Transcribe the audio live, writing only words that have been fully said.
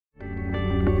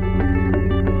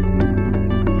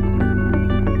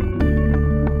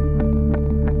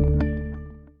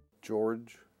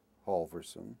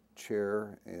Halvorson,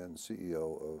 Chair and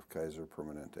CEO of Kaiser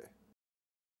Permanente.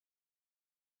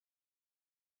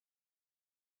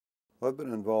 Well, I've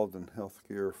been involved in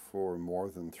healthcare for more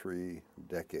than 3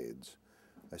 decades.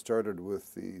 I started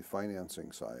with the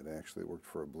financing side. I actually worked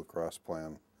for a Blue Cross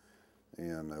plan,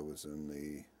 and I was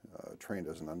trained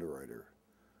as an underwriter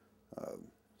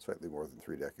slightly more than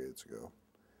 3 decades ago.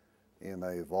 And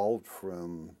I evolved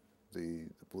from the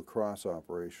Blue Cross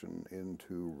operation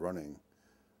into running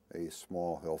a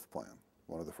small health plan,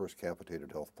 one of the first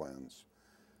capitated health plans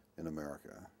in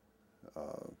America.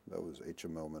 That was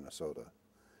HMO, Minnesota.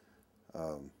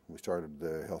 We started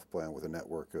the health plan with a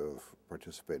network of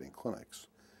participating clinics.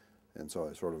 And so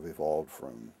I sort of evolved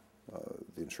from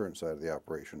the insurance side of the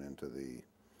operation into the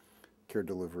care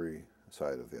delivery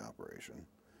side of the operation.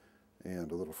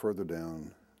 And a little further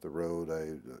down the road,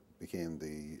 I became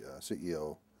the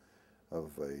CEO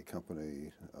of a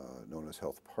company known as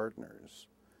Health Partners.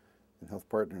 And Health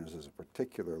Partners is a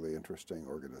particularly interesting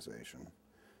organization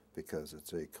because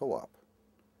it's a co-op.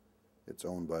 It's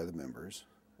owned by the members,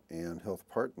 and Health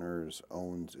Partners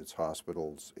owns its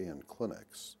hospitals and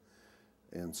clinics.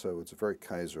 And so it's a very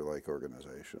Kaiser-like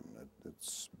organization.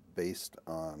 It's based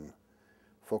on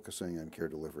focusing on care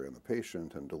delivery on the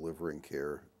patient and delivering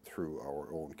care through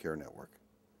our own care network.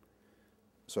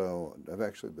 So I've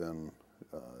actually been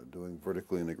doing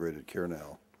vertically integrated care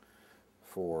now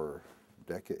for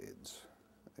decades,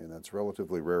 and that's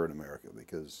relatively rare in America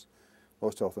because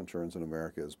most health insurance in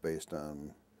America is based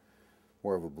on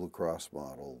more of a Blue Cross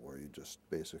model where you just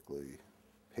basically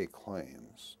pay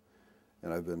claims.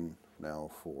 And I've been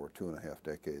now for 2.5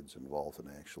 decades involved in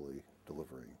actually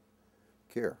delivering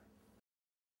care.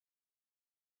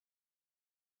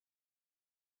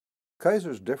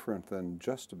 Kaiser's different than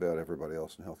just about everybody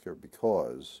else in healthcare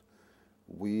because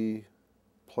we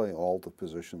play all the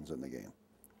positions in the game.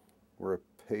 We're a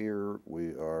payer, we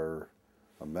are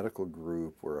a medical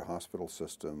group, we're a hospital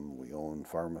system, we own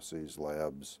pharmacies,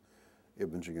 labs,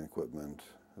 imaging equipment,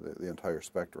 the entire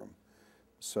spectrum.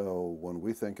 So when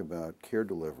we think about care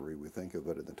delivery, we think of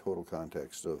it in the total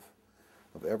context of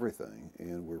everything,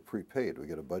 and we're prepaid. We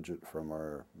get a budget from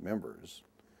our members.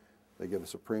 They give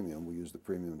us a premium. We use the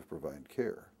premium to provide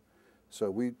care. So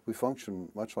we function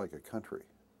much like a country.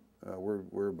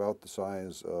 We're about the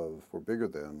size of, we're bigger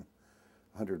than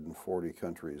 140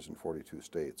 countries and 42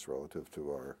 states relative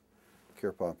to our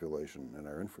care population and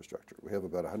our infrastructure. We have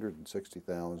about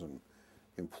 160,000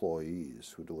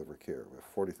 employees who deliver care. We have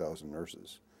 40,000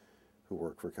 nurses who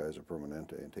work for Kaiser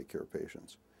Permanente and take care of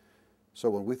patients. So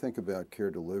when we think about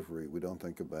care delivery, we don't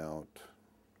think about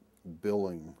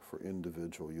billing for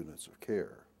individual units of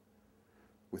care.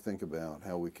 We think about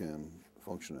how we can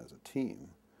function as a team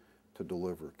to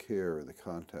deliver care in the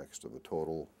context of a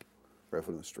total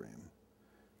revenue stream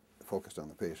focused on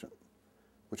the patient,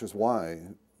 which is why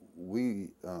we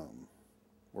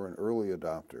were an early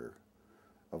adopter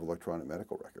of electronic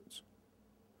medical records,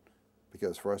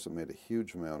 because for us it made a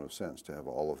huge amount of sense to have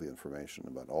all of the information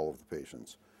about all of the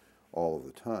patients all of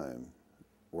the time,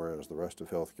 whereas the rest of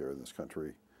healthcare in this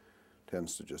country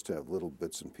tends to just have little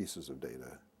bits and pieces of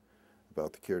data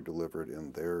about the care delivered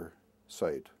in their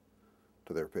site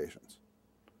to their patients.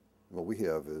 What we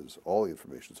have is all the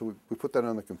information. So we put that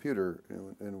on the computer,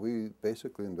 and we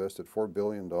basically invested $4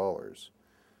 billion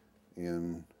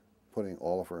in putting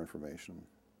all of our information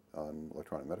on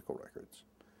electronic medical records.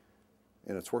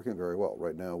 And it's working very well.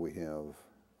 Right now we have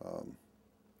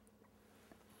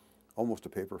almost a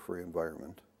paper-free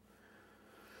environment.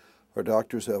 Our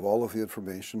doctors have all of the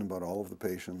information about all of the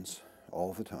patients all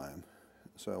of the time.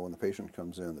 So when the patient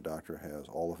comes in, the doctor has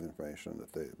all of the information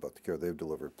about the care they've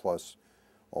delivered, plus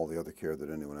all the other care that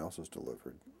anyone else has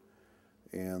delivered.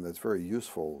 And that's very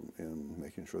useful in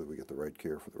making sure that we get the right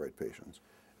care for the right patients.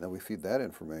 And then we feed that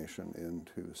information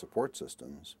into support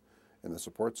systems, and the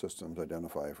support systems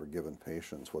identify for given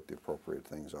patients what the appropriate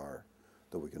things are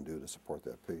that we can do to support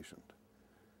that patient.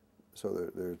 So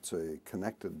it's a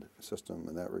connected system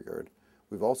in that regard.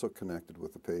 We've also connected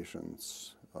with the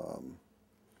patients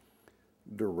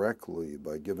directly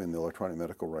by giving the electronic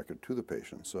medical record to the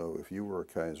patient. So if you were a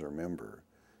Kaiser member,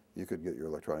 you could get your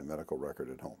electronic medical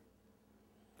record at home.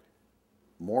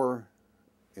 More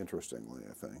interestingly,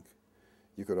 I think,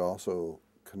 you could also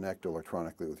connect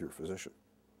electronically with your physician.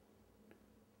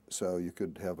 So you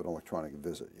could have an electronic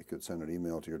visit. You could send an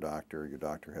email to your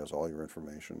doctor has all your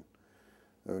information.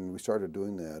 And we started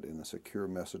doing that in a secure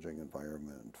messaging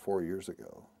environment 4 years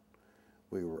ago.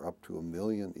 We were up to 1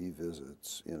 million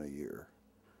e-visits in a year,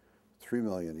 3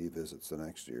 million e-visits the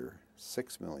next year,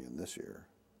 6 million this year.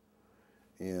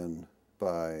 And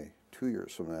by 2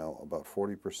 years from now, about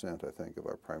 40%, I think, of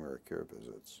our primary care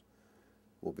visits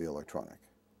will be electronic,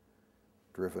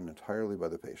 driven entirely by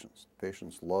the patients.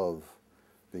 Patients love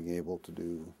being able to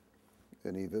do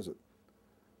an e-visit.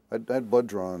 I had blood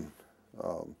drawn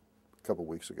a couple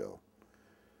weeks ago,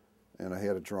 and I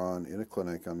had it drawn in a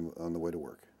clinic on the way to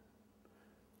work.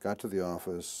 Got to the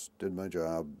office, did my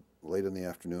job. Late in the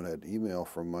afternoon, I had an email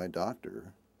from my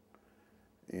doctor,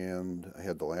 and I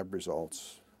had the lab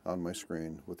results on my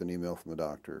screen with an email from the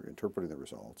doctor interpreting the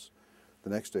results. The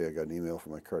next day, I got an email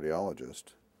from my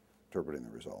cardiologist interpreting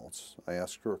the results. I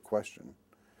asked her a question,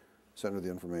 sent her the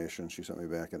information, she sent me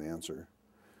back an answer,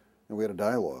 and we had a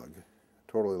dialogue,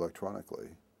 totally electronically,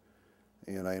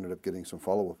 and I ended up getting some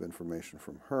follow-up information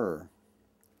from her.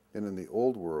 And in the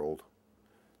old world,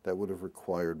 that would have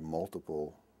required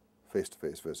multiple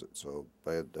face-to-face visits. So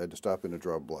I had to stop in to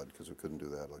draw blood because we couldn't do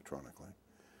that electronically.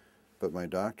 But my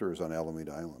doctor is on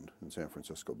Alameda Island in San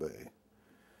Francisco Bay,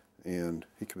 and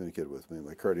he communicated with me.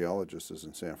 My cardiologist is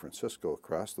in San Francisco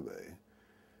across the bay.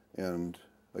 And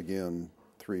again,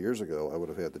 3 years ago, I would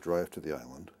have had to drive to the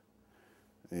island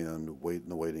and wait in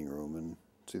the waiting room and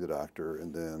see the doctor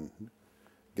and then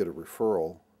get a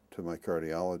referral to my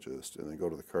cardiologist and then go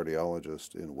to the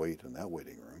cardiologist and wait in that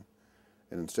waiting room.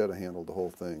 And instead, I handled the whole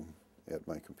thing at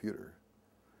my computer.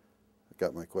 I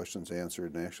got my questions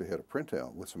answered and actually had a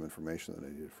printout with some information that I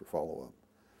needed for follow-up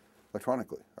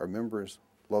electronically. Our members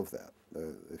love that.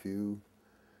 If you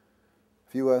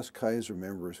ask Kaiser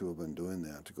members who have been doing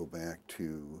that to go back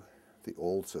to the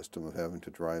old system of having to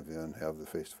drive in, have the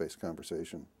face-to-face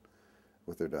conversation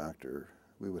with their doctor,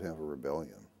 we would have a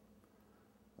rebellion.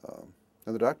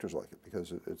 And the doctors like it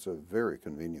because it's a very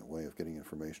convenient way of getting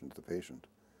information to the patient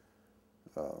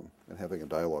and having a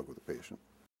dialogue with the patient.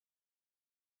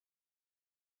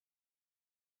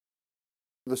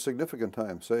 The significant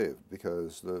time saved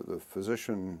because the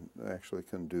physician actually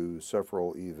can do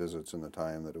several e-visits in the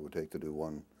time that it would take to do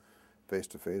one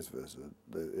face-to-face visit.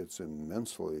 It's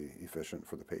immensely efficient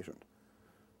for the patient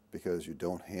because you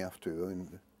don't have to. I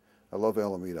mean, I love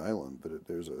Alameda Island, but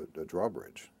there's a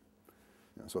drawbridge.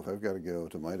 So if I've got to go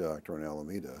to my doctor in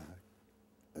Alameda,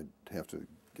 I'd have to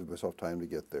give myself time to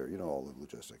get there, all the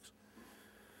logistics.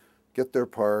 Get there,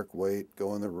 park, wait,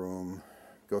 go in the room,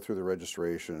 go through the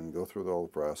registration, go through all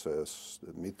the process,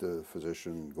 meet the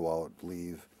physician, go out,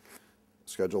 leave,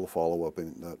 schedule a follow-up,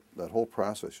 and that whole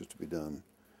process used to be done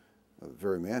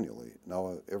very manually.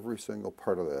 Now every single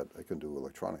part of that I can do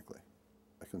electronically.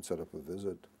 I can set up a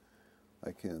visit. I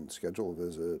can schedule a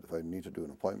visit. If I need to do an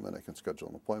appointment, I can schedule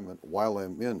an appointment. While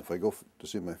I'm in, if I go to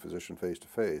see my physician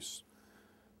face-to-face,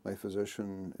 my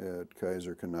physician at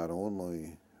Kaiser can not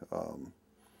only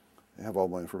have all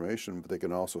my information, but they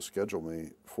can also schedule me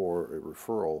for a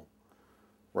referral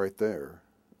right there.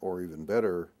 Or even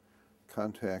better,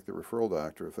 contact the referral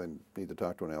doctor if I need to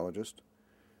talk to an allergist,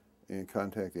 and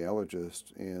contact the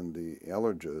allergist, and the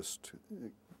allergist,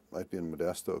 might be in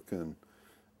Modesto, can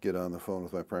get on the phone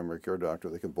with my primary care doctor.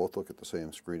 They can both look at the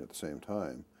same screen at the same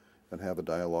time and have a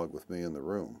dialogue with me in the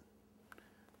room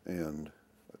and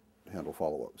handle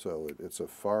follow-up. So it's a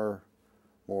far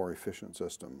more efficient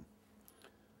system.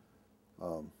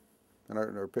 And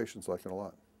our patients like it a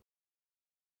lot.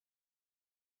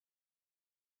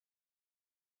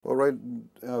 Well, right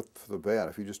off the bat,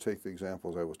 if you just take the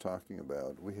examples I was talking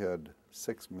about, we had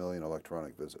 6 million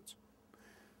electronic visits.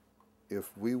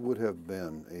 If we would have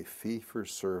been a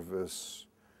fee-for-service,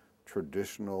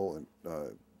 traditional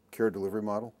care delivery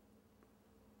model,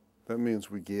 that means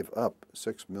we gave up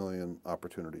 6 million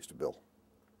opportunities to bill.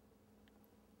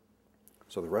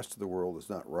 So the rest of the world is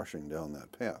not rushing down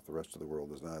that path. The rest of the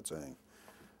world is not saying,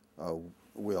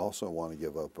 we also want to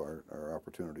give up our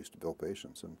opportunities to bill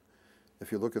patients. And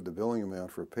if you look at the billing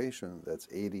amount for a patient, that's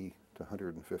 $80 to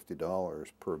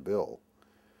 $150 per bill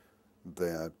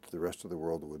that the rest of the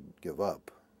world would give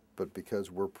up. But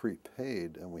because we're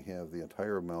prepaid and we have the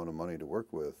entire amount of money to work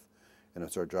with, and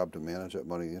it's our job to manage that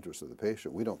money in the interest of the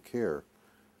patient, we don't care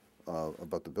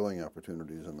about the billing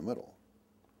opportunities in the middle.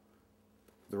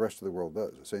 The rest of the world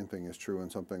does. The same thing is true in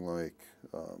something like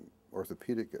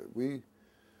orthopedic. We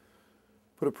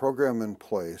put a program in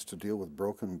place to deal with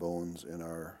broken bones in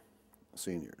our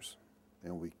seniors,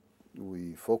 and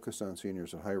we focused on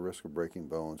seniors at high risk of breaking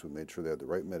bones. We made sure they had the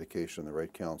right medication, the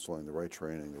right counseling, the right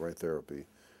training, the right therapy,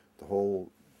 the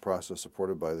whole process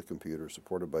supported by the computer,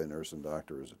 supported by nurse and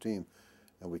doctor as a team,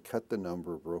 and we cut the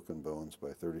number of broken bones by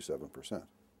 37%.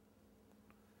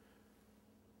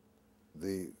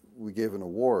 We gave an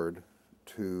award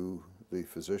to the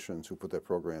physicians who put that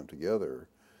program together,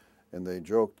 and they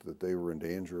joked that they were in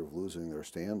danger of losing their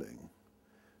standing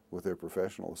with their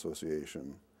professional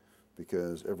association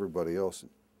because everybody else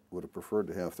would have preferred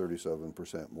to have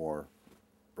 37% more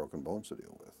broken bones to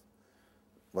deal with.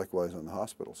 Likewise on the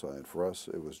hospital side, for us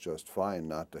it was just fine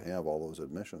not to have all those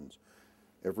admissions.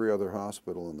 Every other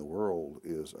hospital in the world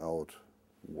is out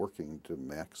working to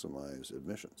maximize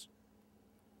admissions,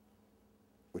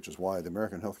 which is why the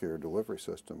American healthcare delivery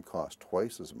system costs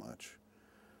twice as much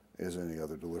as any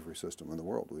other delivery system in the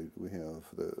world. We have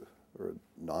or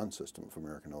non-system of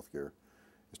American healthcare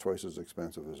is twice as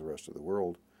expensive as the rest of the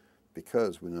world,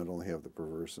 because we not only have the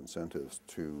perverse incentives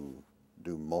to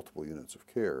do multiple units of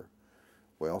care,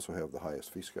 we also have the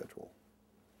highest fee schedule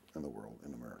in the world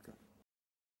in America.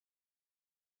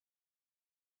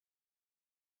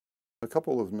 A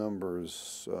couple of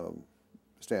numbers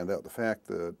stand out. The fact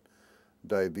that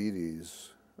diabetes,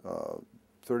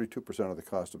 32% of the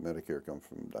cost of Medicare comes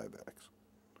from diabetics.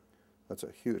 That's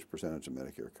a huge percentage of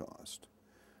Medicare cost.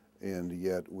 And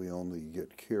yet we only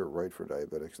get care right for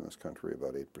diabetics in this country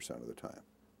about 8% of the time.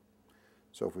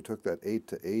 So if we took that 8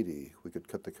 to 80, we could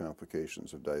cut the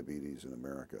complications of diabetes in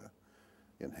America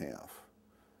in half.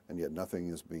 And yet nothing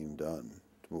is being done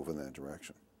to move in that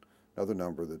direction. Another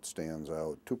number that stands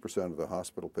out, 2% of the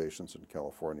hospital patients in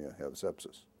California have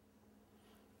sepsis.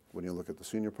 When you look at the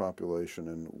senior population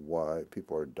and why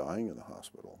people are dying in the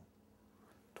hospital,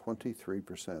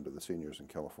 23% of the seniors in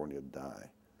California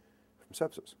die from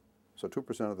sepsis. So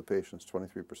 2% of the patients,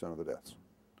 23% of the deaths.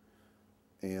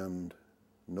 And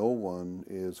no one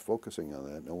is focusing on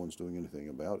that. No one's doing anything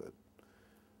about it.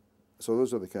 So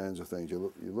those are the kinds of things.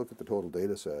 You look at the total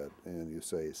data set and you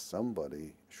say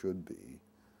somebody should be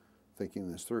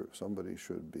thinking this through. Somebody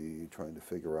should be trying to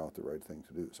figure out the right thing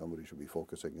to do. Somebody should be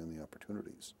focusing on the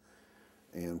opportunities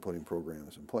and putting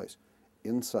programs in place.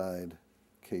 Inside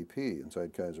KP,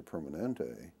 inside Kaiser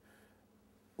Permanente,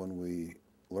 when we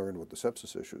learned what the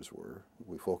sepsis issues were,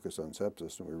 we focused on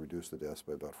sepsis and we reduced the deaths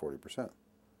by about 40%.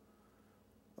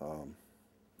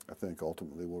 I think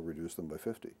ultimately we'll reduce them by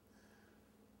 50.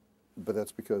 But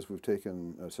that's because we've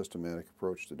taken a systematic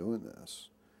approach to doing this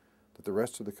that the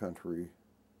rest of the country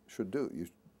should do. You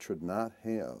should not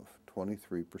have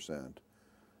 23%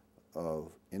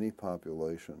 of any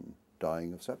population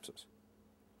dying of sepsis.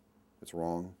 It's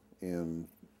wrong,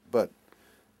 but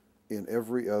in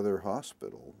every other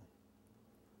hospital,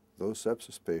 those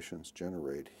sepsis patients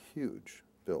generate huge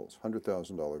bills,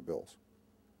 $100,000 bills.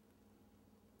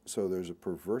 So there's a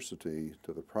perversity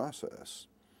to the process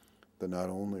that not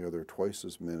only are there twice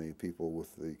as many people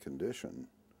with the condition,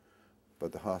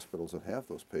 but the hospitals that have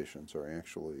those patients are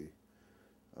actually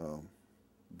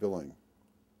billing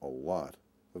a lot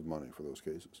of money for those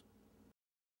cases.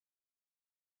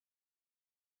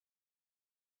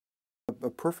 A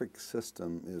perfect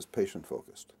system is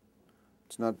patient-focused.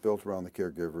 It's not built around the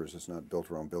caregivers, it's not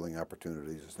built around billing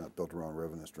opportunities, it's not built around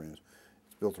revenue streams,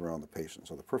 it's built around the patient.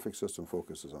 So the perfect system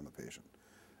focuses on the patient.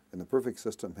 And the perfect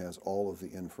system has all of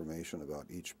the information about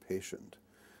each patient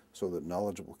so that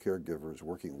knowledgeable caregivers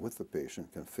working with the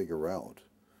patient can figure out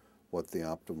what the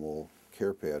optimal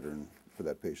care pattern for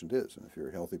that patient is. And if you're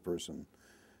a healthy person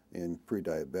and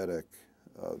pre-diabetic,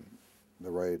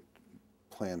 the right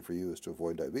plan for you is to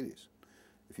avoid diabetes.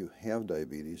 If you have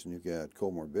diabetes and you've got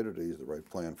comorbidities, the right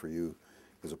plan for you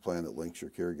is a plan that links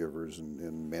your caregivers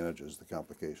and manages the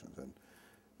complications. And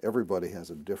everybody has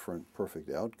a different perfect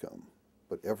outcome,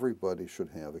 but everybody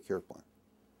should have a care plan.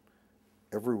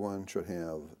 Everyone should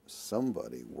have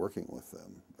somebody working with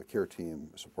them, a care team,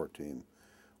 a support team,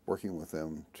 working with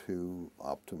them to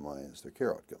optimize their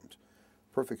care outcomes.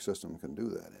 Perfect system can do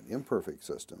that. An imperfect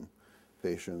system,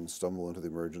 patients stumble into the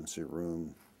emergency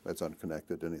room, that's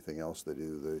unconnected to anything else they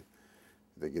do.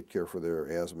 They get care for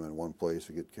their asthma in one place,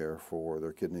 they get care for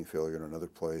their kidney failure in another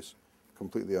place,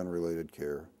 completely unrelated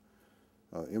care.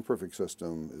 Imperfect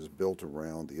system is built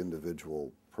around the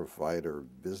individual provider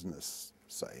business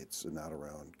sites and not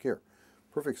around care.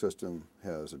 Perfect system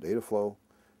has a data flow,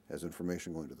 has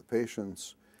information going to the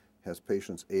patients, has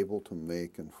patients able to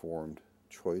make informed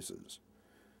choices.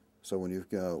 So when you've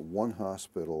got one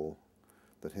hospital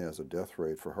that has a death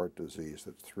rate for heart disease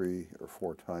that's 3 or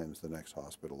 4 times the next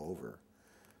hospital over,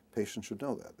 patients should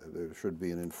know that. There should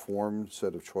be an informed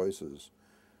set of choices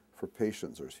for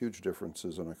patients. There's huge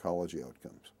differences in oncology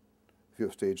outcomes. If you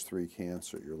have stage 3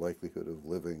 cancer, your likelihood of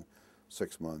living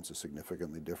 6 months is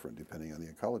significantly different depending on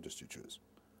the oncologist you choose.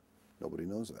 Nobody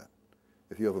knows that.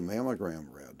 If you have a mammogram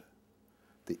read,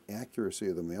 the accuracy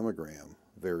of the mammogram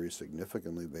varies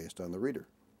significantly based on the reader.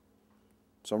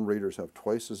 Some readers have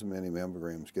twice as many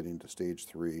mammograms getting to stage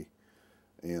 3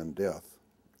 and death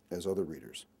as other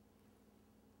readers.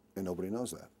 And nobody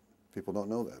knows that. People don't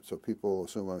know that. So people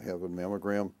assume I have a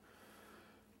mammogram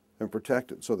and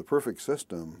protect it. So the perfect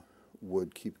system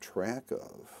would keep track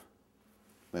of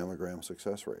mammogram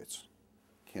success rates,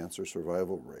 cancer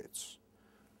survival rates,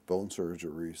 bone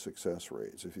surgery success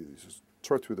rates, if you just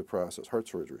sort through the process, heart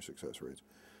surgery success rates,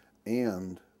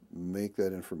 and make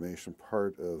that information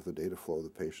part of the data flow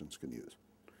that patients can use.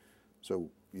 So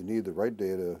you need the right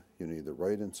data, you need the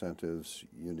right incentives,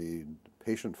 you need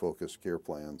patient-focused care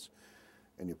plans,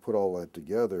 and you put all that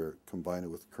together, combine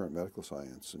it with current medical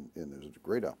science, and there's a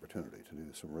great opportunity to do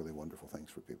some really wonderful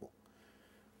things for people.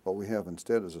 What we have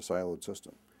instead is a siloed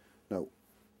system. Now,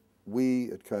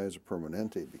 we at Kaiser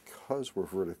Permanente, because we're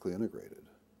vertically integrated,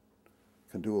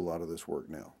 can do a lot of this work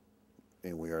now,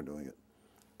 and we are doing it.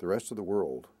 The rest of the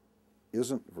world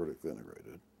isn't vertically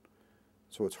integrated,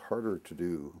 so it's harder to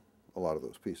do a lot of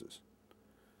those pieces.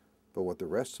 But what the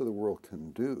rest of the world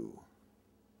can do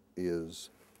is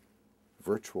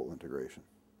virtual integration.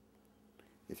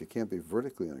 If you can't be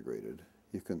vertically integrated,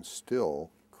 you can still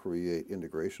create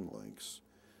integration links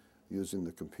using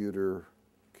the computer,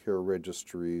 care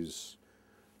registries,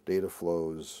 data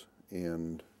flows,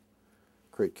 and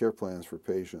create care plans for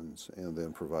patients, and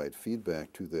then provide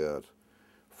feedback to that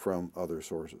from other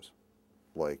sources,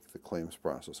 like the claims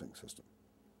processing system.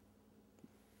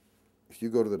 If you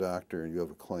go to the doctor and you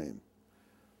have a claim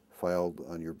filed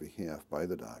on your behalf by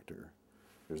the doctor,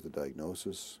 there's the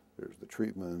diagnosis, there's the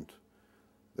treatment,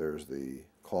 there's the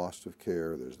cost of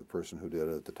care, there's the person who did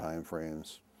it, the time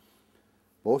frames.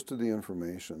 Most of the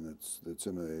information that's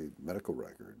in a medical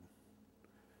record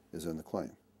is in the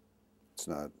claim. It's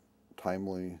not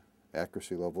timely,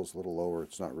 accuracy level's a little lower,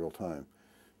 it's not real time,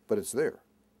 but it's there.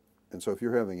 And so if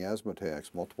you're having asthma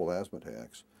attacks, multiple asthma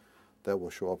attacks, that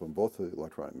will show up in both the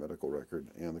electronic medical record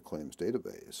and the claims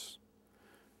database.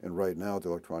 And right now, the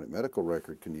electronic medical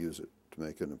record can use it to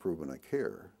make an improvement in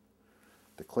care.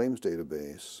 The claims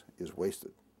database is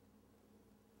wasted.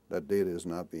 That data is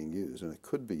not being used, and it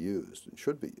could be used and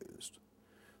should be used.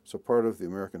 So part of the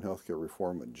American healthcare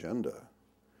reform agenda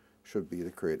should be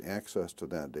to create access to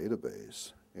that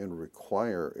database and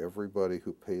require everybody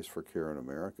who pays for care in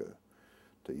America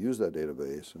to use that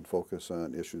database and focus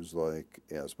on issues like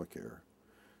asthma care,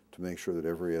 to make sure that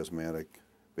every asthmatic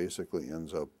basically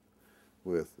ends up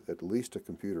with at least a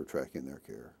computer tracking their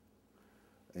care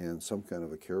and some kind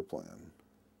of a care plan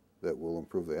that will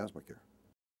improve the asthma care.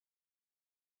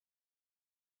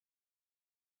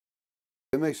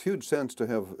 It makes huge sense to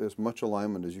have as much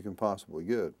alignment as you can possibly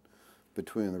get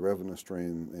between the revenue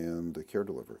stream and the care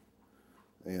delivery.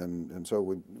 And so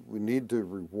we need to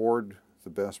reward the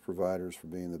best providers for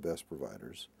being the best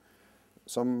providers.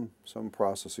 Some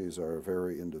processes are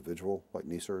very individual, like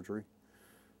knee surgery.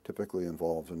 Typically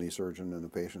involves a knee surgeon and a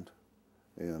patient,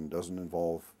 and doesn't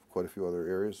involve quite a few other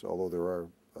areas, although there are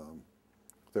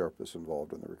therapists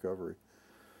involved in the recovery.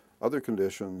 Other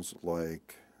conditions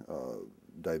like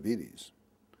diabetes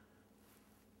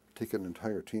take an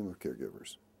entire team of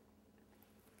caregivers.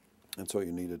 And so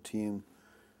you need a team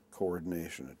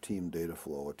coordination, a team data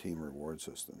flow, a team reward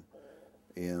system.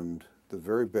 And the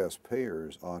very best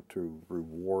payers ought to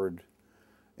reward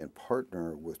and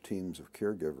partner with teams of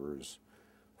caregivers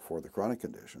for the chronic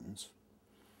conditions,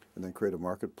 and then create a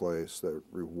marketplace that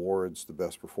rewards the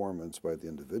best performance by the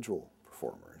individual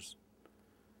performers.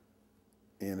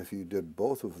 And if you did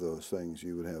both of those things,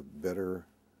 you would have better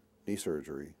knee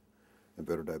surgery and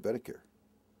better diabetic care.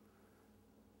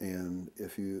 And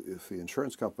if the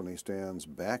insurance company stands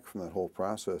back from that whole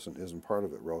process and isn't part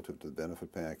of it relative to the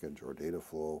benefit package or data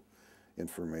flow,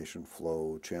 information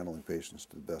flow, channeling patients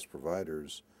to the best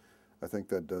providers, I think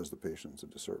that does the patients a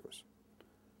disservice,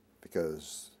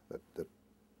 because that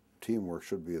teamwork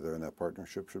should be there and that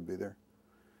partnership should be there.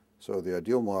 So the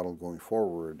ideal model going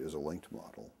forward is a linked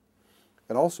model.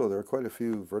 And also there are quite a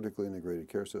few vertically integrated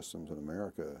care systems in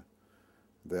America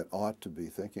that ought to be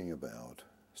thinking about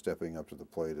stepping up to the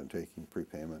plate and taking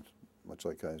prepayment, much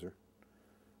like Kaiser.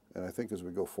 And I think as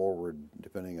we go forward,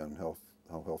 depending on how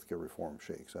healthcare reform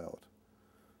shakes out,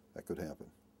 that could happen.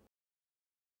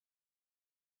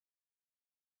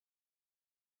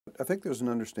 I think there's an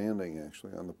understanding,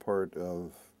 actually, on the part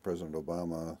of President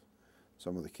Obama,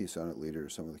 some of the key Senate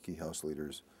leaders, some of the key House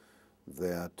leaders,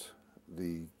 that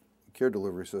the care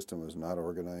delivery system is not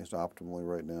organized optimally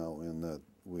right now, and that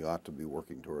we ought to be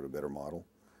working toward a better model.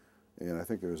 And I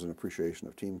think there's an appreciation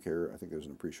of team care. I think there's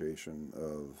an appreciation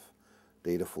of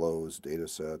data flows, data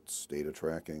sets, data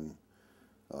tracking,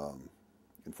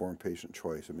 informed patient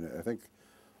choice. I mean, I think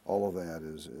all of that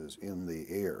is in the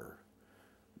air,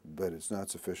 but it's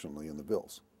not sufficiently in the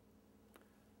bills.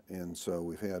 And so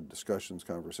we've had discussions,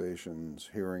 conversations,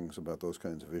 hearings about those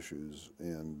kinds of issues,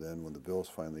 and then when the bills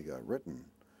finally got written,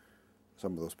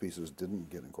 some of those pieces didn't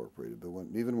get incorporated. But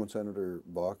even when Senator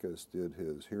Baucus did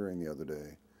his hearing the other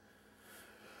day,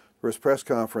 for his press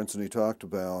conference, and he talked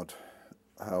about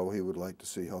how he would like to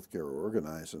see healthcare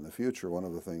organized in the future. One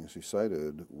of the things he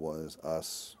cited was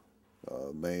us,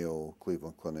 Mayo,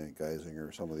 Cleveland Clinic,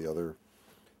 Geisinger, some of the other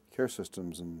care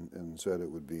systems, and said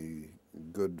it would be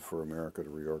good for America to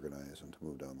reorganize and to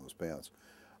move down those paths.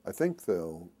 I think,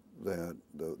 though, that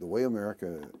the way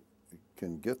America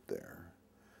can get there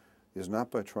is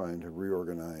not by trying to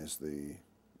reorganize the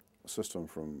system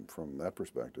from that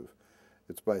perspective.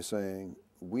 It's by saying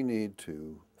we need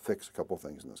to fix a couple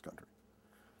things in this country.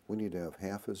 We need to have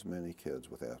half as many kids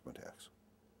with asthma attacks.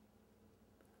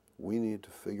 We need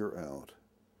to figure out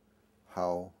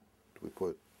how do we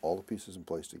put all the pieces in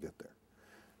place to get there.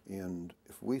 And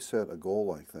if we set a goal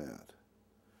like that,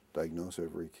 diagnose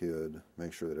every kid,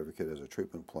 make sure that every kid has a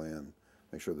treatment plan,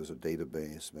 make sure there's a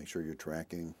database, make sure you're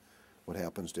tracking what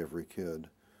happens to every kid.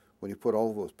 When you put all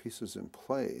of those pieces in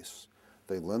place,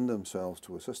 they lend themselves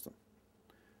to a system.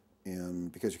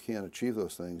 And because you can't achieve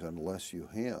those things unless you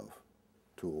have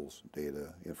tools,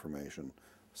 data, information,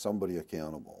 somebody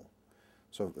accountable.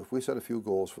 So if we set a few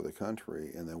goals for the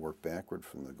country and then work backward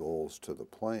from the goals to the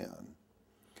plan,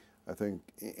 I think,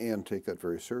 and take that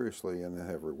very seriously and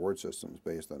have reward systems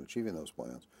based on achieving those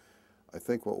plans, I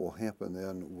think what will happen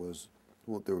then was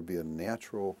there would be a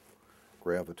natural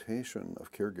gravitation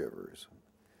of caregivers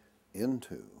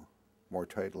into more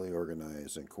tightly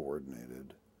organized and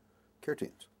coordinated care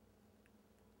teams.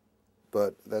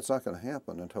 But that's not going to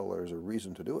happen until there's a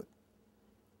reason to do it.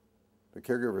 The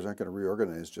caregivers aren't going to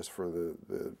reorganize just for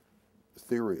the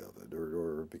theory of it,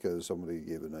 or because somebody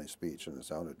gave a nice speech and it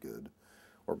sounded good,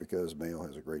 or because Mayo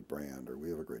has a great brand, or we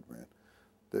have a great brand.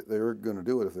 They're going to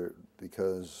do it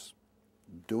because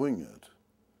doing it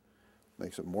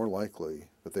makes it more likely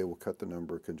that they will cut the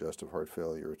number of congestive heart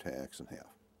failure attacks in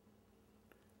half.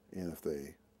 And if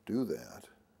they do that,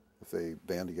 if they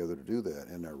band together to do that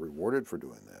and are rewarded for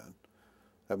doing that,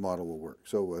 that model will work.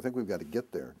 So I think we've got to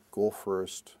get there. Goal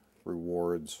first,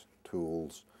 rewards,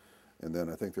 tools, and then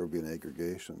I think there will be an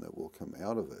aggregation that will come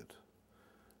out of it,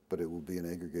 but it will be an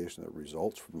aggregation that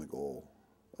results from the goal,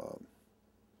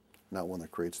 not one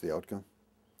that creates the outcome.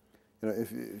 You know,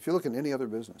 if you look at any other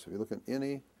business, if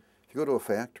you go to a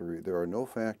factory, there are no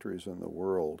factories in the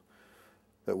world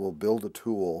that will build a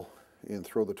tool and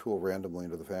throw the tool randomly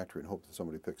into the factory and hope that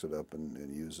somebody picks it up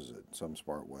and uses it in some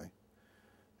smart way.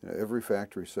 You know, every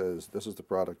factory says, this is the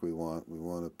product we want. We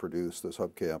want to produce this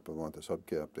hubcap. We want this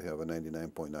hubcap to have a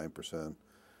 99.9%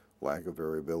 lack of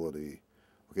variability.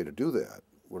 Okay, to do that,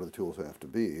 what do the tools have to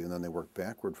be? And then they work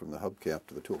backward from the hubcap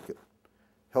to the toolkit.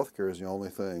 Healthcare is the only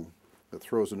thing that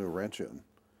throws a new wrench in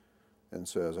and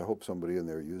says, I hope somebody in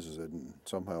there uses it, and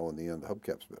somehow in the end the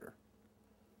hubcap's better.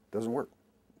 It doesn't work.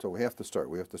 So we have to start.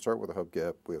 We have to start with the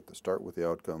hubcap. We have to start with the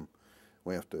outcome.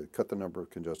 We have to cut the number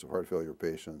of congestive heart failure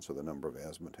patients or the number of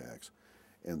asthma attacks,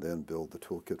 and then build the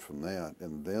toolkit from that.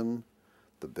 And then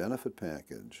the benefit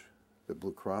package that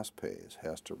Blue Cross pays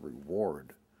has to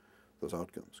reward those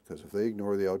outcomes. Because if they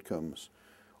ignore the outcomes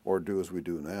or do as we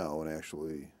do now and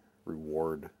actually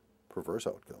reward perverse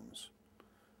outcomes,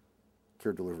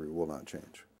 care delivery will not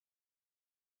change.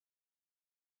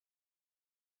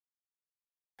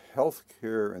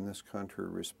 Healthcare in this country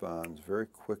responds very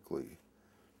quickly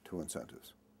to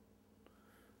incentives.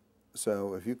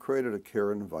 So if you created a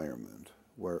care environment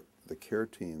where the care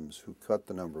teams who cut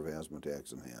the number of asthma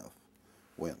attacks in half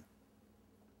win,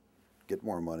 get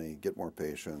more money, get more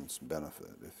patients,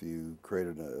 benefit. If you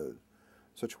created a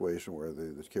situation where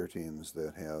the care teams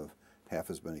that have half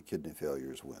as many kidney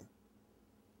failures win,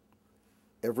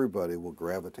 everybody will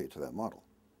gravitate to that model.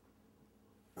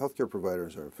 Healthcare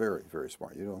providers are very, very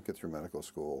smart. You don't get through medical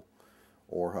school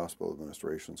or hospital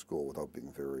administration school without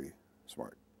being very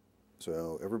smart.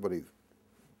 So everybody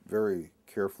very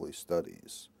carefully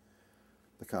studies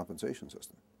the compensation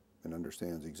system and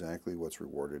understands exactly what's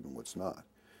rewarded and what's not.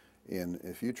 And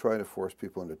if you try to force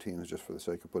people into teams just for the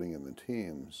sake of putting them in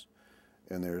teams,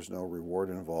 and there's no reward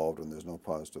involved and there's no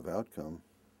positive outcome,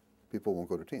 people won't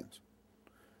go to teams.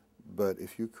 But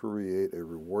if you create a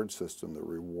reward system that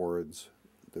rewards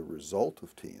the result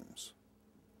of teams,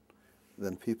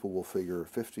 then people will figure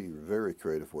 50 very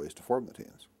creative ways to form the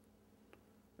teams.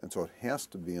 And so it has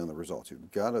to be on the results.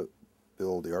 You've got to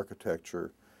build the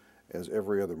architecture, as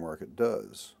every other market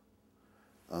does,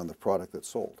 on the product that's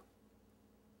sold.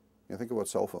 You know, think about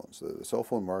cell phones. The cell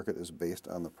phone market is based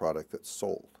on the product that's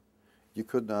sold. You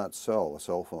could not sell a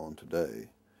cell phone today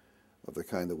of the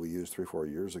kind that we used 3 or 4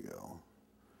 years ago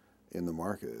in the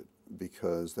market,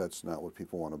 because that's not what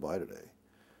people want to buy today.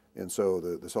 And so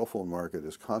the cell phone market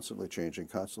is constantly changing,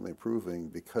 constantly improving,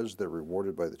 because they're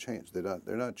rewarded by the change. They're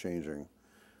not changing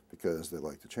because they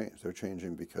like to change. They're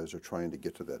changing because they're trying to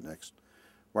get to that next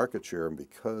market share, and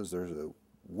because there's a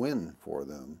win for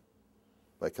them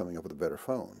by coming up with a better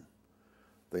phone,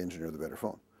 they engineer the better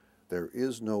phone. There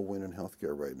is no win in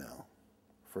healthcare right now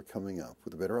for coming up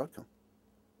with a better outcome.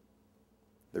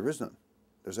 There is none.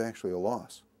 There's actually a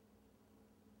loss.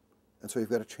 And so you've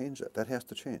got to change that. That has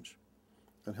to change.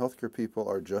 And healthcare people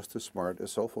are just as smart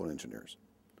as cell phone engineers.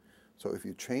 So if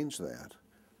you change that,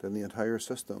 then the entire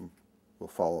system will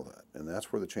follow that. And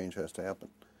that's where the change has to happen.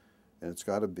 And it's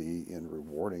got to be in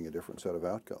rewarding a different set of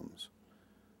outcomes.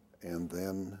 And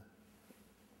then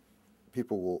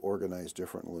people will organize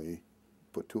differently,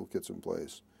 put toolkits in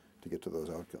place to get to those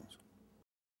outcomes.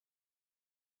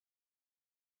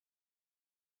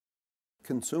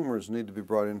 Consumers need to be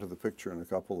brought into the picture in a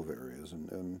couple of areas,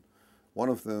 and one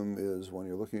of them is when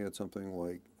you're looking at something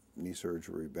like knee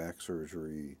surgery, back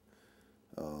surgery,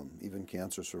 even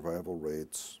cancer survival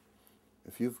rates.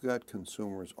 If you've got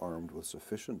consumers armed with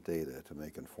sufficient data to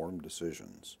make informed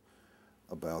decisions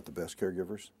about the best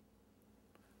caregivers,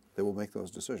 they will make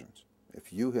those decisions.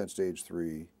 If you had stage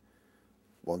 3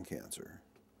 lung cancer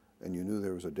and you knew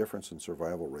there was a difference in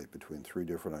survival rate between 3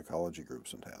 different oncology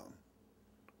groups in town,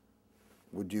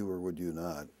 would you or would you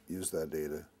not use that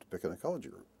data to pick an oncology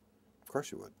group? Of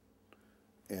course you would.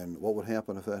 And what would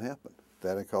happen if that happened?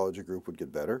 That oncology group would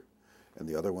get better and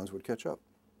the other ones would catch up.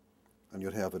 And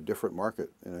you'd have a different market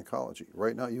in oncology.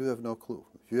 Right now you have no clue.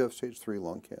 If you have stage 3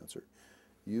 lung cancer,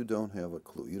 you don't have a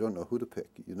clue. You don't know who to pick.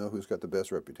 You know who's got the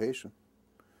best reputation,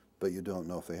 but you don't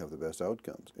know if they have the best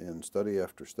outcomes. And study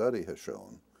after study has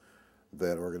shown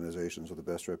that organizations with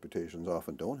the best reputations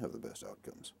often don't have the best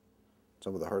outcomes.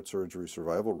 Some of the heart surgery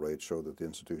survival rates show that the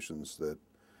institutions that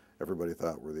everybody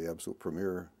thought were the absolute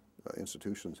premier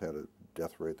institutions had a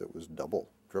death rate that was double,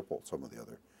 triple some of the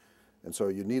other. And so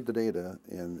you need the data,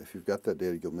 and if you've got that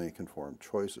data, you'll make informed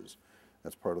choices.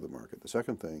 That's part of the market. The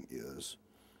second thing is,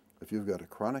 if you've got a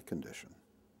chronic condition,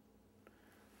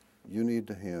 you need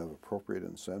to have appropriate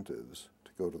incentives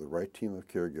to go to the right team of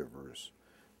caregivers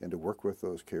and to work with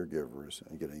those caregivers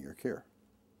and getting your care.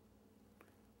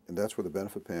 And that's where the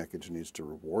benefit package needs to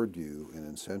reward you and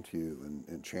incent you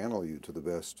and channel you to the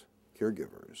best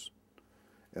caregivers.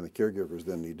 And the caregivers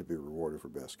then need to be rewarded for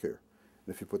best care.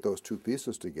 And if you put those two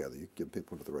pieces together, you give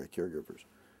people to the right caregivers.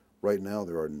 Right now,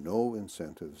 there are no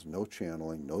incentives, no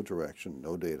channeling, no direction,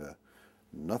 no data.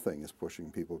 Nothing is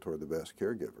pushing people toward the best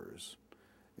caregivers.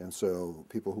 And so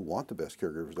people who want the best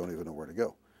caregivers don't even know where to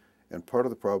go. And part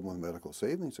of the problem with medical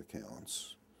savings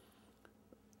accounts,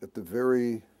 at the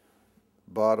very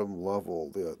bottom level,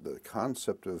 the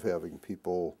concept of having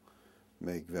people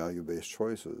make value-based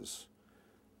choices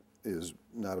is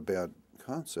not a bad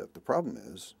concept. The problem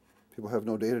is people have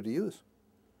no data to use.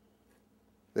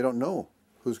 They don't know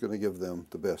who's going to give them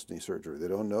the best knee surgery. They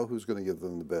don't know who's going to give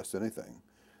them the best anything.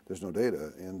 There's no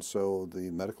data. And so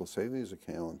the medical savings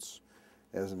accounts,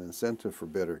 as an incentive for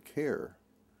better care,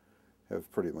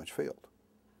 have pretty much failed.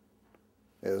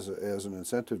 As an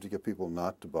incentive to get people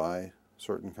not to buy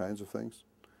certain kinds of things,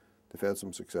 they've had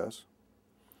some success.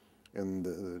 And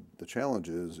the challenge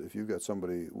is, if you've got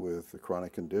somebody with a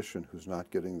chronic condition who's not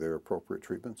getting their appropriate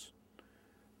treatments,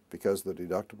 because the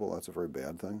deductible, that's a very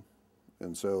bad thing.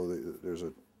 And so there's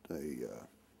a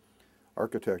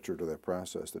architecture to that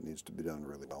process that needs to be done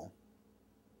really well.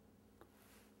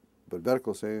 But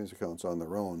medical savings accounts on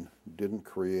their own didn't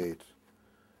create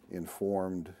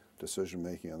informed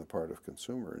decision-making on the part of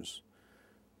consumers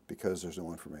because there's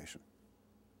no information.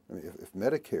 I mean, if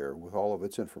Medicare, with all of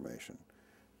its information,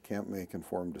 can't make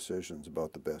informed decisions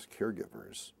about the best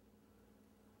caregivers,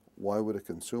 why would a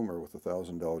consumer with a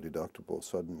 $1,000 deductible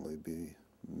suddenly be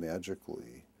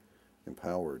magically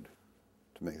empowered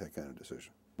to make that kind of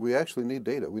decision? We actually need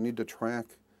data. We need to track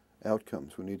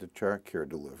outcomes. We need to track care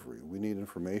delivery. We need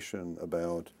information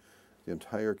about the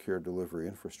entire care delivery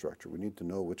infrastructure. We need to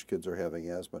know which kids are having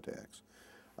asthma attacks.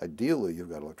 Ideally, you've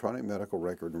got an electronic medical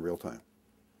record in real time.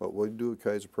 What we do at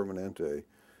Kaiser Permanente,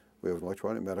 we have an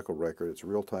electronic medical record. It's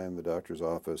real time in the doctor's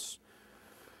office.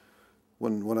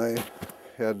 When I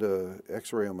had an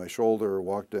x-ray on my shoulder,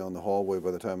 walked down the hallway,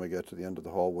 by the time I got to the end of the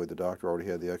hallway, the doctor already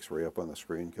had the x-ray up on the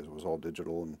screen because it was all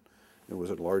digital, and it was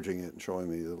enlarging it and showing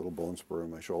me the little bone spur in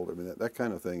my shoulder. I mean, that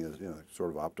kind of thing is, sort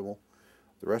of optimal.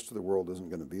 The rest of the world isn't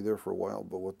going to be there for a while,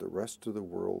 but what the rest of the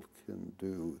world can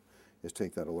do is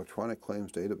take that electronic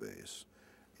claims database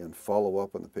and follow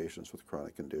up on the patients with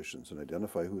chronic conditions and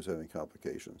identify who's having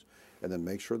complications, and then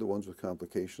make sure the ones with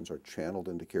complications are channeled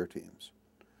into care teams,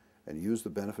 and use the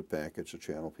benefit package to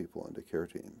channel people into care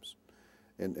teams.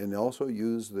 And also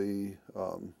use the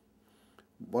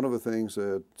One of the things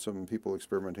that some people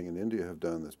experimenting in India have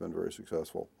done that's been very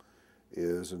successful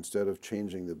is instead of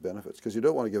changing the benefits, because you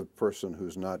don't want to give a person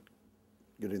who's not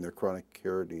getting their chronic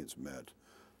care needs met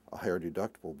a higher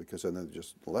deductible, because then they're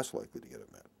just less likely to get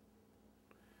it met.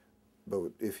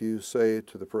 But if you say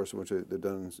to the person, which they've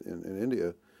done in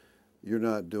India, you're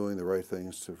not doing the right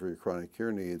things for your chronic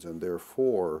care needs, and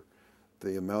therefore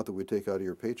the amount that we take out of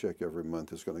your paycheck every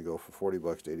month is going to go from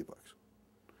 $40 to $80.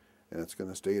 And it's going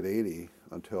to stay at 80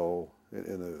 until,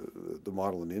 in the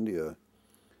model in India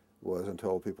was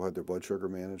until people had their blood sugar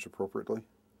managed appropriately.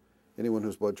 Anyone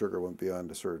whose blood sugar went beyond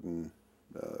a certain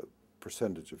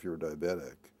percentage, if you were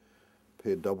diabetic,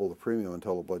 paid double the premium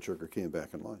until the blood sugar came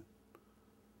back in line.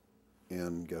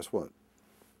 And guess what?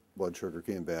 Blood sugar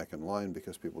came back in line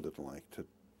because people didn't like to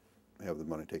have the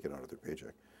money taken out of their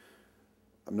paycheck.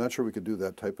 I'm not sure we could do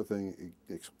that type of thing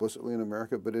explicitly in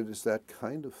America, but it is that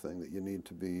kind of thing that you need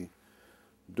to be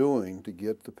doing to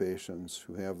get the patients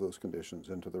who have those conditions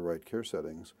into the right care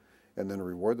settings, and then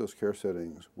reward those care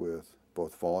settings with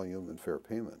both volume and fair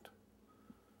payment.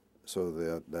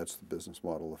 So that's the business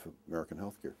model of American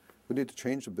healthcare. We need to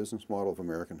change the business model of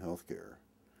American healthcare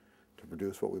to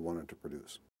produce what we wanted to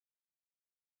produce.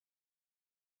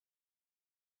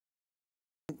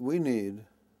 We need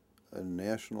a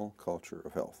national culture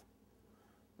of health.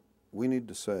 We need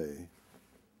to say,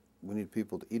 we need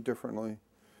people to eat differently,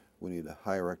 we need a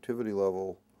higher activity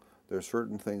level. There are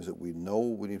certain things that we know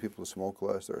we need people to smoke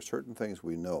less. There are certain things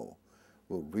we know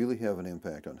will really have an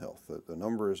impact on health. The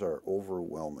numbers are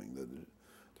overwhelming.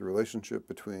 The relationship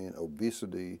between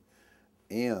obesity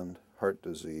and heart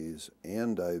disease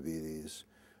and diabetes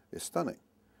is stunning.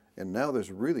 And now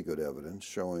there's really good evidence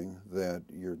showing that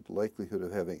your likelihood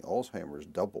of having Alzheimer's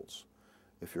doubles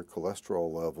if your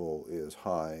cholesterol level is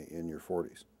high in your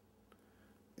 40s.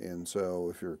 And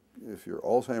so if your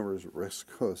Alzheimer's risk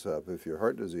goes up, if your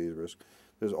heart disease risk,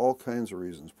 there's all kinds of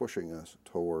reasons pushing us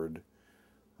toward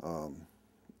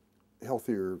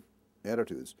healthier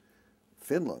attitudes.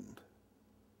 Finland,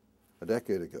 a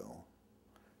decade ago,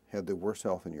 had the worst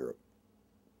health in Europe.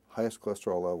 Highest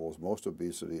cholesterol levels, most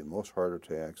obesity, and most heart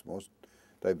attacks, most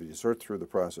diabetes, right through the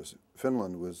process.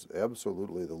 Finland was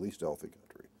absolutely the least healthy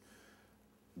country.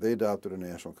 They adopted a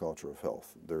national culture of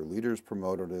health. Their leaders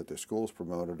promoted it, their schools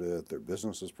promoted it, their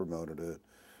businesses promoted it.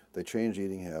 They changed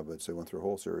eating habits. They went through a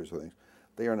whole series of things.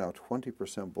 They are now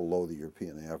 20% below the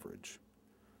European average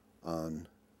on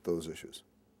those issues.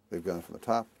 They've gone from the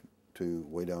top to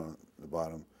way down at the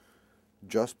bottom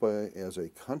just by, as a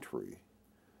country,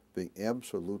 being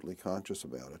absolutely conscious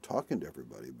about it, talking to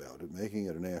everybody about it, making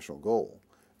it a national goal.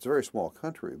 It's a very small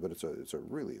country, but it's a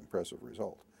really impressive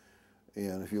result.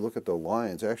 And if you look at the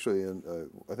lines, actually,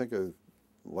 I think a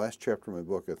last chapter of my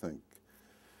book, I think,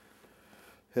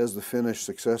 has the Finnish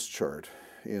success chart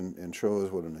and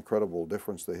shows what an incredible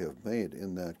difference they have made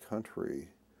in that country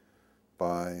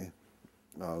by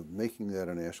making that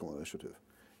a national initiative.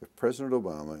 If President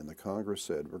Obama and the Congress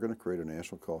said, we're going to create a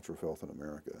national culture of health in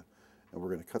America, and we're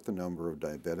going to cut the number of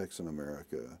diabetics in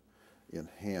America in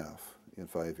half in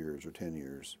 5 years or 10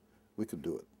 years, we could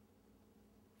do it.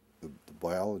 The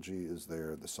biology is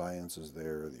there, the science is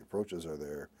there, the approaches are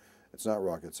there. It's not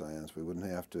rocket science. We wouldn't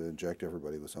have to inject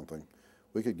everybody with something.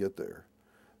 We could get there,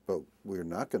 but we're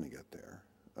not going to get there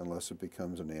unless it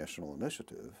becomes a national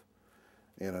initiative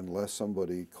and unless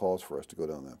somebody calls for us to go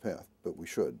down that path. But we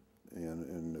should,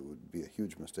 and it would be a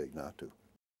huge mistake not to.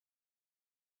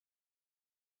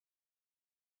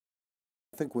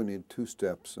 I think we need 2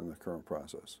 steps in the current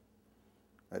process.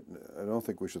 I don't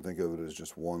think we should think of it as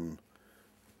just one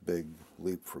big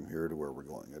leap from here to where we're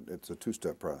going. It's a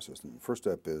 2-step process. And the first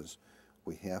step is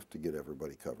we have to get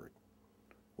everybody covered.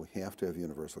 We have to have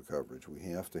universal coverage. We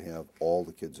have to have all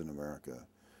the kids in America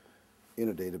in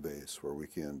a database where we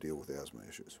can deal with asthma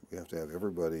issues. We have to have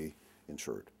everybody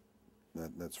insured.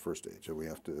 That's the first stage. So we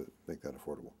have to make that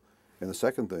affordable. And the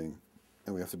second thing,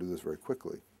 and we have to do this very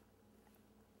quickly,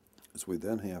 is we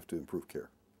then have to improve care,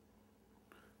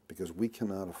 because we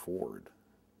cannot afford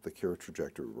the care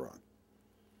trajectory we're on.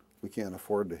 We can't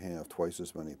afford to have twice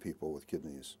as many people with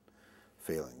kidneys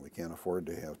failing. We can't afford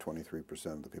to have 23%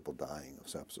 of the people dying of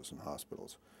sepsis in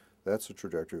hospitals. That's a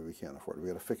trajectory we can't afford. We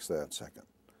got to fix that second.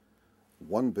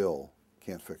 One bill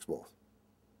can't fix both.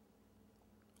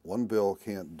 One bill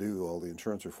can't do all the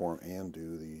insurance reform and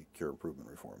do the care improvement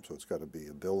reform. So it's got to be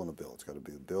a bill and a bill. It's got to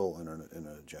be a bill and an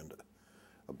agenda,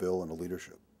 a bill and a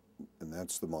leadership. And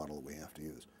that's the model that we have to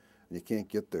use. And you can't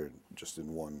get there just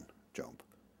in one jump.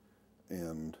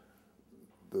 And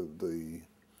the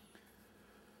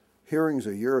hearings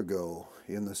a year ago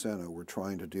in the Senate were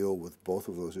trying to deal with both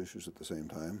of those issues at the same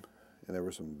time. and there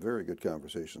were some very good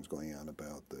conversations going on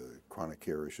about the chronic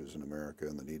care issues in America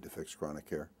and the need to fix chronic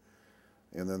care.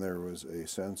 And then there was a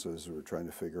sense as we were trying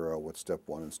to figure out what step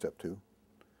 1 and step 2,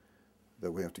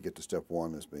 that we have to get to step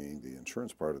 1 as being the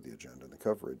insurance part of the agenda and the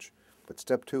coverage. But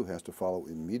step 2 has to follow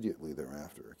immediately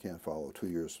thereafter. It can't follow 2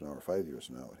 years from now or 5 years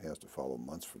from now. It has to follow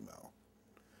months from now.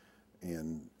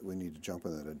 And we need to jump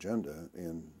on that agenda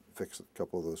and fix a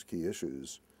couple of those key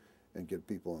issues and get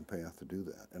people on path to do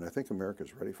that. And I think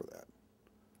America's ready for that.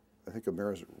 I think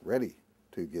America's ready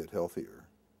to get healthier,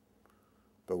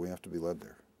 but we have to be led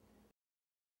there.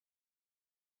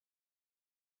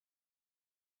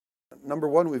 Number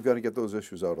one, we've got to get those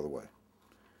issues out of the way.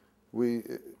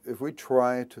 If we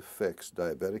try to fix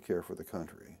diabetic care for the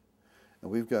country, and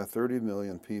we've got 30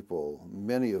 million people,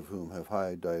 many of whom have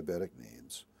high diabetic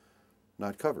needs,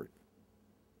 not covered,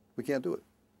 we can't do it.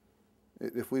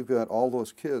 If we've got all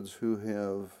those kids who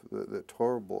have the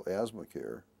horrible asthma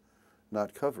care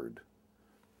not covered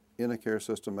in a care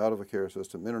system, out of a care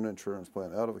system, in an insurance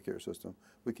plan, out of a care system,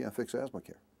 we can't fix asthma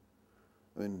care.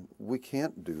 I mean, we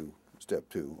can't do step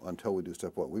 2 until we do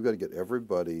step 1. We've got to get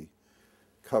everybody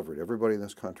covered. Everybody in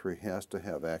this country has to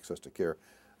have access to care.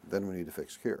 Then we need to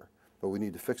fix care. But we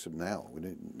need to fix it now. We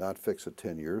need not fix it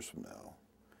 10 years from now.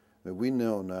 I mean, we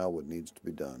know now what needs to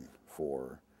be done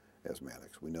for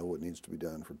asthmatics. We know what needs to be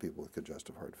done for people with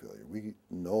congestive heart failure. We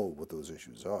know what those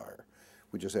issues are.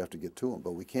 We just have to get to them.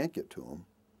 But we can't get to them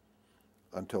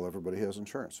until everybody has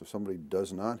insurance. If somebody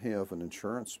does not have an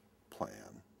insurance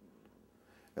plan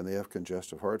and they have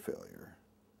congestive heart failure,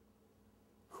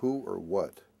 who or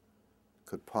what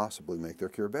could possibly make their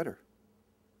care better?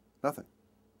 Nothing.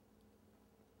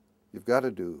 You've got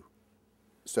to do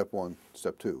step 1,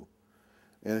 step 2.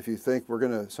 And if you think we're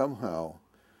going to somehow,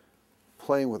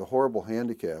 playing with a horrible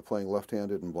handicap, playing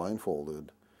left-handed and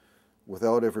blindfolded,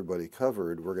 without everybody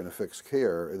covered, we're going to fix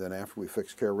care, and then after we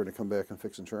fix care, we're going to come back and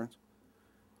fix insurance?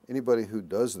 Anybody who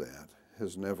does that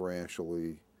has never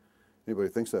actually, anybody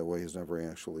who thinks that way has never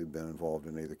actually been involved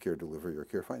in either care delivery or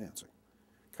care financing.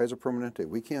 Kaiser Permanente,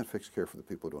 we can't fix care for the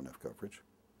people who don't have coverage,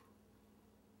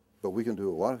 but we can do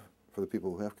a lot for the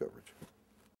people who have coverage.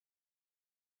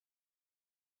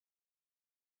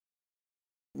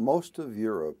 Most of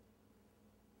Europe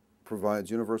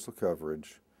provides universal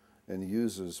coverage and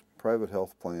uses private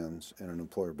health plans and an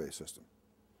employer-based system.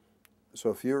 So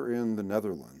if you're in the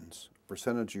Netherlands, a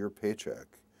percentage of your paycheck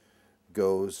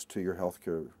goes to your health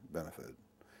care benefit,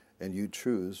 and you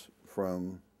choose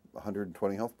from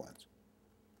 120 health plans.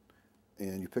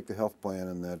 And you pick the health plan,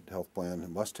 and that health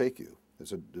plan must take you.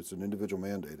 It's an individual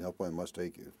mandate. The health plan must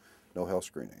take you. No health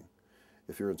screening.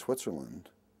 If you're in Switzerland,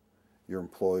 your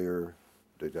employer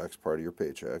deducts part of your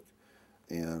paycheck,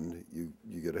 and you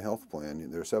get a health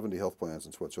plan. There are 70 health plans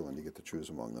in Switzerland. You get to choose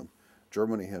among them.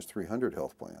 Germany has 300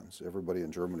 health plans. Everybody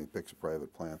in Germany picks a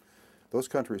private plan. Those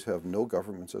countries have no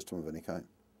government system of any kind.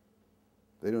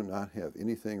 They do not have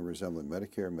anything resembling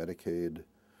Medicare, Medicaid,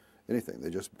 anything. They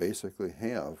just basically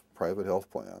have private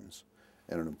health plans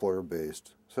and an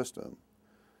employer-based system.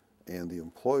 And the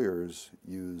employers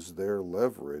use their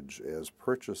leverage as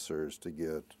purchasers to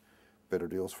get better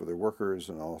deals for their workers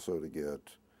and also to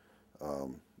get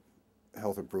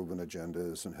health improvement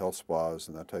agendas and health spas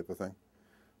and that type of thing.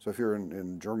 So if you're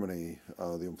in Germany,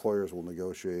 the employers will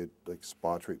negotiate like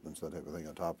spa treatments, that type of thing,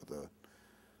 on top of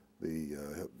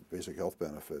the basic health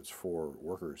benefits for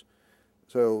workers.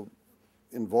 So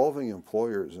involving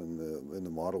employers in the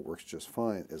model works just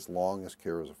fine as long as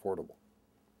care is affordable.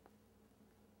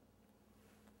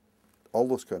 All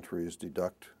those countries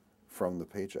deduct from the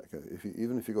paycheck.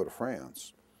 Even if you go to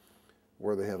France,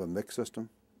 where they have a mixed system,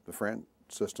 the France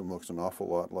system looks an awful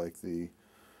lot like the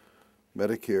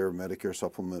Medicare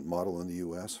supplement model in the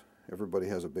U.S. Everybody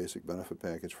has a basic benefit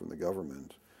package from the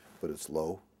government, but it's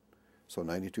low. So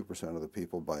 92% of the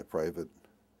people buy private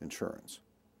insurance.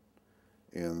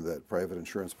 And that private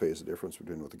insurance pays the difference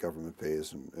between what the government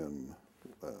pays and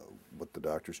what the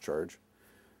doctors charge.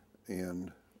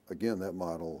 And again, that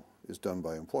model is done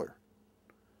by employer.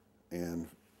 And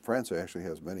France actually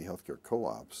has many healthcare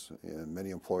co-ops, and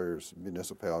many employers,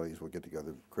 municipalities will get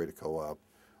together, create a co-op,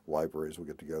 libraries will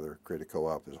get together, create a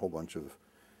co-op. There's a whole bunch of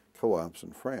co-ops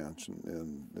in France,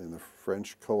 and the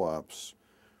French co-ops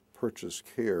purchase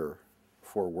care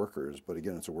for workers, but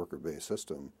again, it's a worker-based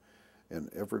system, and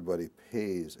everybody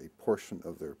pays a portion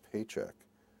of their paycheck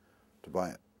to buy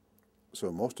it.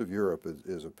 So most of Europe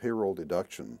is a payroll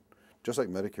deduction, just like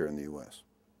Medicare in the U.S.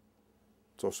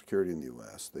 Social Security in the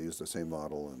U.S., they use the same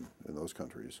model in those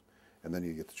countries, and then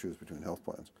you get to choose between health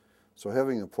plans. So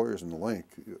having employers in the link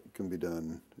can be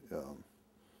done, and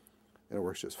it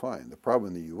works just fine. The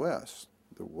problem in the U.S.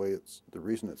 the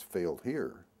reason it's failed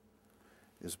here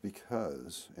is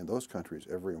because in those countries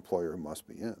every employer must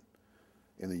be in.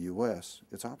 In the U.S.,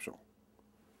 it's optional.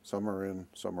 Some are in,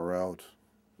 some are out.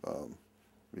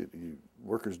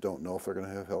 Workers don't know if they're going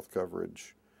to have health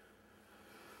coverage.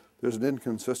 There's an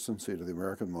inconsistency to the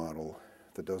American model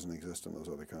that doesn't exist in those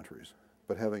other countries.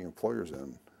 But having employers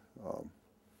in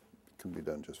can be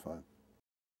done just fine.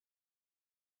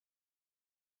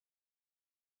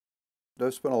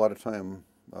 I've spent a lot of time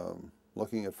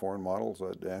looking at foreign models.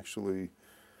 I'd actually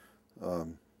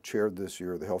chaired this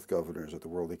year the health governors at the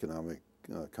World Economic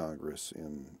Congress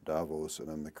in Davos, and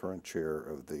I'm the current chair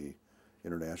of the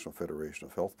International Federation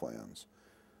of Health Plans,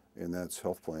 and that's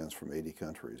health plans from 80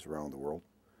 countries around the world.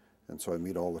 And so I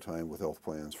meet all the time with health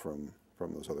plans from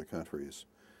those other countries,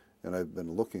 and I've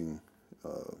been looking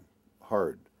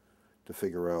hard to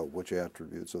figure out which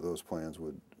attributes of those plans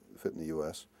would fit in the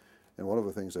U.S. And one of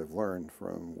the things I've learned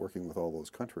from working with all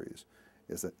those countries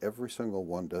is that every single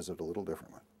one does it a little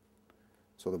differently.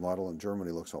 So the model in Germany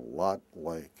looks a lot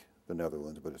like the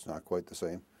Netherlands, but it's not quite the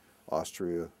same.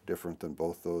 Austria, different than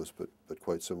both those, but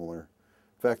quite similar.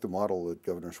 In fact, the model that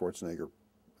Governor Schwarzenegger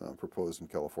proposed in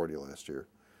California last year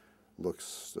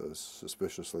looks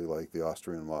suspiciously like the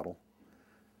Austrian model.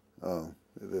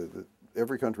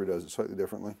 Every country does it slightly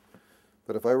differently.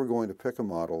 But if I were going to pick a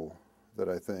model that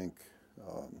I think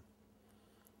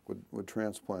would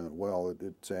transplant well,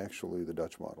 it's actually the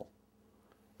Dutch model.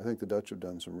 I think the Dutch have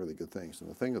done some really good things. And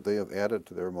the thing that they have added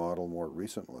to their model more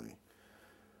recently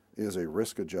is a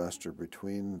risk adjuster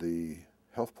between the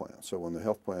health plans. So when the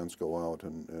health plans go out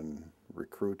and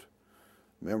recruit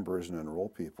members and enroll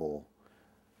people,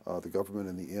 the government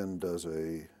in the end does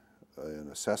an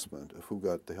assessment of who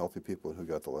got the healthy people and who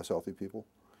got the less healthy people.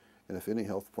 And if any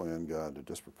health plan got a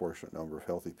disproportionate number of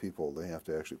healthy people, they have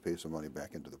to actually pay some money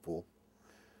back into the pool.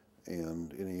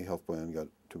 And any health plan got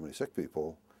too many sick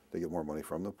people, they get more money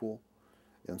from the pool.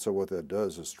 And so what that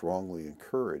does is strongly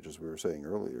encourage, as we were saying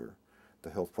earlier, the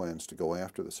health plans to go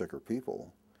after the sicker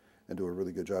people and do a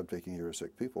really good job taking care of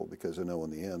sick people, because they know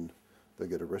in the end they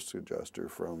get a risk adjuster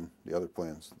from the other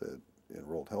plans that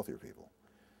enrolled healthier people.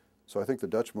 So I think the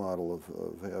Dutch model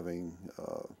of having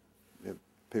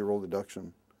payroll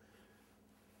deduction,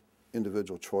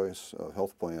 individual choice of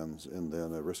health plans, and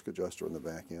then a risk adjuster on the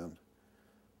back end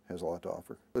has a lot to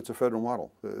offer. It's a federal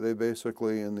model. They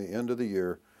basically, in the end of the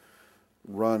year,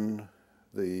 run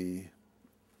the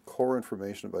core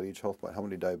information about each health plan. How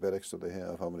many diabetics do they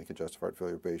have? How many congestive heart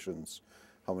failure patients?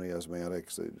 How many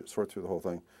asthmatics? They sort through the whole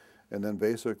thing. And then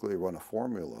basically run a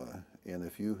formula. And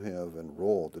if you have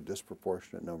enrolled a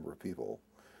disproportionate number of people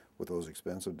with those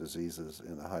expensive diseases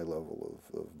and a high level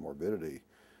of morbidity,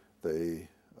 they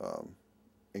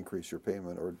increase your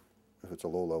payment, or if it's a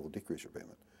low level, decrease your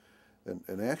payment.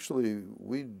 And actually,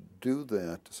 we do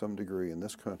that to some degree in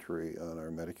this country on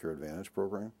our Medicare Advantage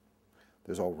program.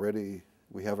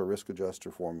 We have a risk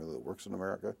adjuster formula that works in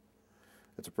America.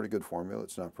 It's a pretty good formula.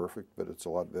 It's not perfect, but it's a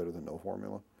lot better than no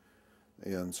formula.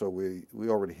 And so we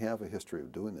already have a history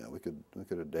of doing that. We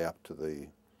could adapt to the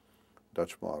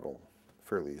Dutch model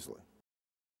fairly easily.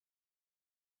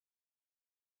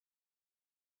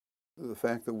 The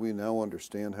fact that we now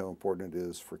understand how important it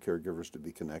is for caregivers to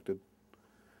be connected,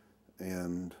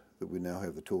 and that we now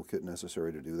have the toolkit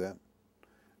necessary to do that.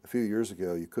 A few years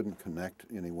ago, you couldn't connect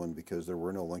anyone because there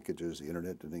were no linkages, the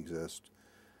internet didn't exist.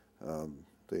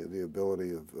 The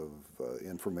ability of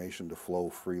information to flow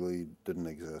freely didn't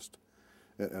exist.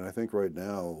 And I think right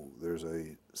now there's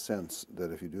a sense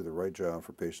that if you do the right job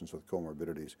for patients with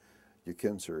comorbidities, you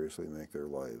can seriously make their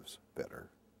lives better.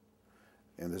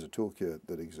 And there's a toolkit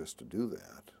that exists to do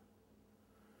that.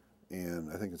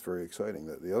 And I think it's very exciting.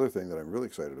 The other thing that I'm really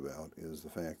excited about is the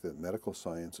fact that medical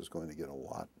science is going to get a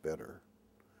lot better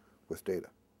with data.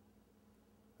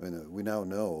 I mean, we now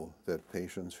know that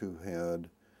patients who had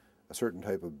a certain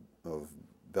type of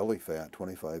belly fat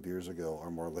 25 years ago are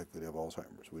more likely to have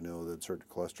Alzheimer's. We know that certain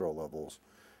cholesterol levels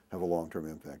have a long-term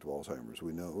impact of Alzheimer's.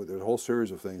 We know there's a whole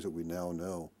series of things that we now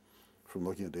know from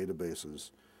looking at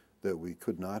databases that we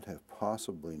could not have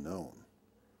possibly known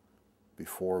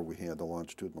before we had the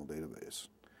longitudinal database.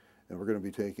 And we're going to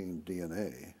be taking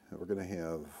DNA, and we're going to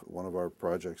have, one of our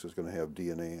projects is going to have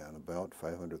DNA on about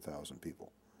 500,000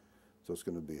 people. So it's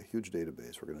going to be a huge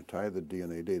database. We're going to tie the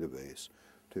DNA database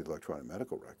to the electronic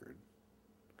medical record.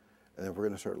 And then we're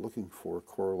going to start looking for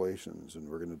correlations, and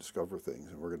we're going to discover things,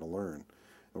 and we're going to learn.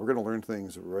 And we're going to learn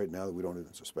things right now that we don't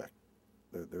even suspect.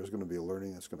 There's going to be a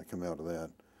learning that's going to come out of that.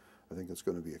 I think it's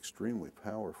going to be extremely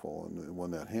powerful, and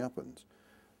when that happens,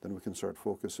 then we can start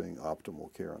focusing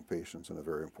optimal care on patients in a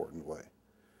very important way.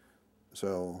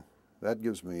 So that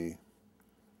gives me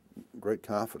great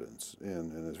confidence in,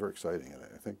 and is very exciting. And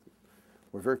I think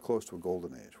we're very close to a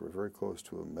golden age. We're very close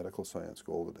to a medical science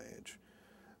golden age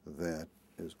that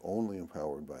is only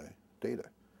empowered by data.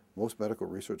 Most medical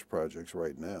research projects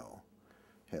right now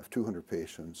have 200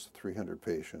 patients, 300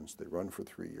 patients, they run for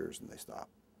 3 years and they stop.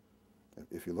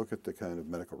 If you look at the kind of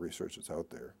medical research that's out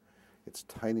there, it's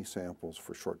tiny samples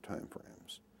for short time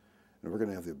frames. And we're going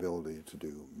to have the ability to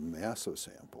do massive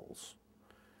samples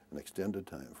and extended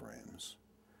time frames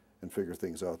and figure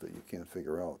things out that you can't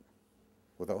figure out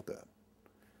without that.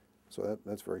 So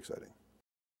that's very exciting.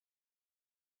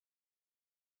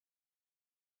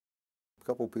 A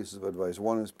couple pieces of advice.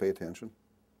 One is pay attention.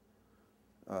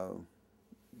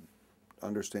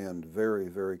 Understand very,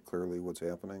 very clearly what's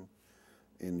happening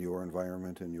in your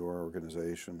environment, in your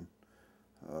organization.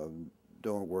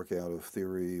 Don't work out of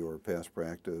theory or past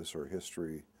practice or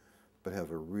history, but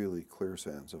have a really clear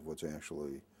sense of what's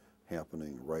actually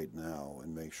happening right now,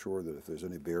 and make sure that if there's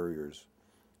any barriers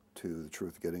to the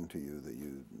truth getting to you, that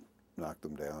you knock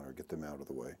them down or get them out of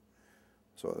the way.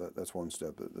 So that's one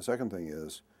step. The second thing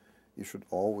is you should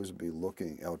always be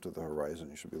looking out to the horizon.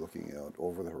 You should be looking out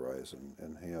over the horizon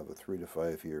and have a 3 to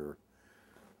 5 year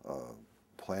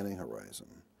planning horizon,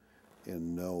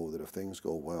 and know that if things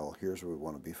go well, here's where we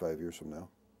want to be 5 years from now.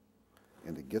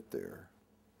 And to get there,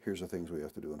 here's the things we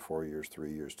have to do in 4 years,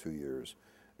 3 years, 2 years,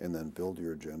 and then build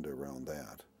your agenda around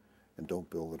that. And don't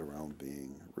build it around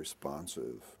being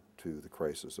responsive to the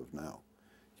crisis of now.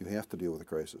 You have to deal with the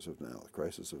crisis of now. The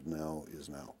crisis of now is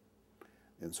now.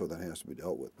 And so that has to be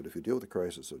dealt with. But if you deal with the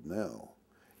crisis of now,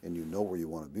 and you know where you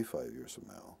want to be 5 years from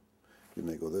now, you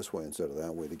may go this way instead of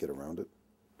that way to get around it.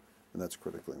 And that's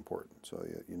critically important. So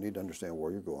you need to understand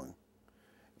where you're going,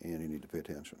 and you need to pay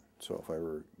attention. So if I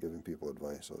were giving people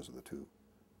advice, those are the two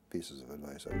pieces of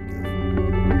advice I would give.